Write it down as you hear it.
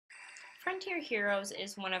Frontier Heroes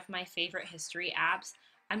is one of my favorite history apps.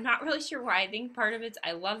 I'm not really sure why. I think part of it's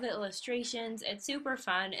I love the illustrations. It's super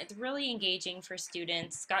fun. It's really engaging for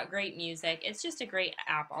students. It's got great music. It's just a great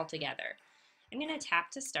app altogether. I'm going to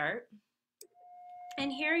tap to start.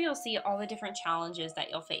 And here you'll see all the different challenges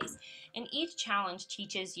that you'll face. And each challenge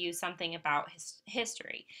teaches you something about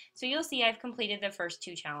history. So you'll see I've completed the first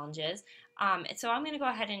two challenges. So I'm going to go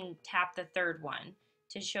ahead and tap the third one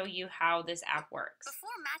to show you how this app works. Before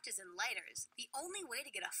matches and lighters, the only way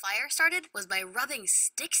to get a fire started was by rubbing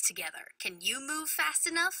sticks together. Can you move fast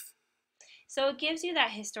enough? So it gives you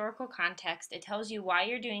that historical context. It tells you why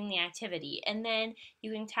you're doing the activity, and then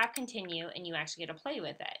you can tap continue and you actually get to play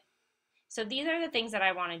with it. So these are the things that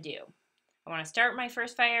I want to do. I want to start my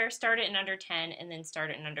first fire, start it in under 10, and then start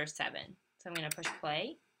it in under 7. So I'm going to push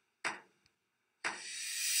play.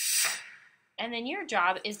 And then your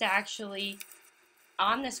job is to actually,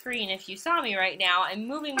 on the screen, if you saw me right now, I'm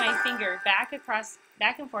moving my finger back and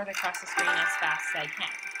forth across the screen as fast as I can,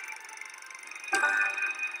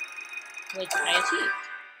 which I achieved.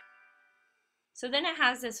 So then it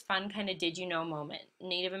has this fun kind of did you know moment.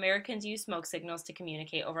 Native Americans use smoke signals to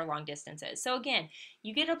communicate over long distances. So again,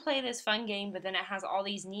 you get to play this fun game, but then it has all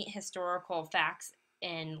these neat historical facts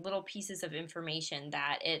and little pieces of information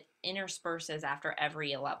that it intersperses after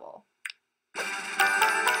every level.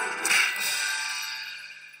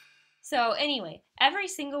 So anyway, every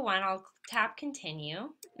single one I'll tap continue,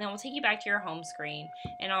 then we'll take you back to your home screen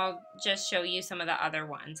and I'll just show you some of the other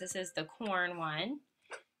ones. This is the corn one,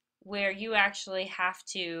 where you actually have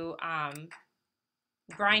to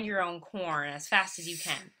grind your own corn as fast as you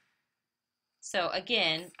can. So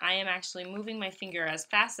again, I am actually moving my finger as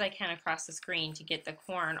fast as I can across the screen to get the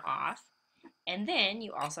corn off. And then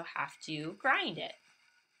you also have to grind it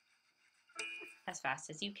as fast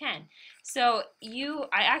as you can. So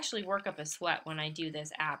I actually work up a sweat when I do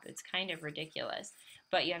this app. It's kind of ridiculous.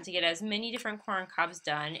 But you have to get as many different corn cobs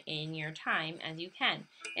done in your time as you can.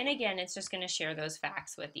 And again, it's just going to share those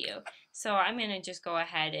facts with you. So I'm going to just go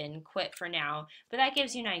ahead and quit for now. But that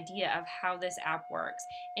gives you an idea of how this app works.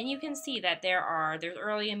 And you can see that there's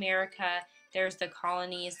early America, there's the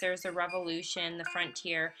colonies, there's the revolution, the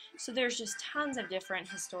frontier. So there's just tons of different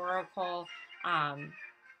historical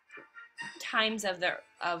times of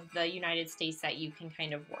the United States that you can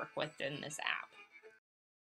kind of work with in this app.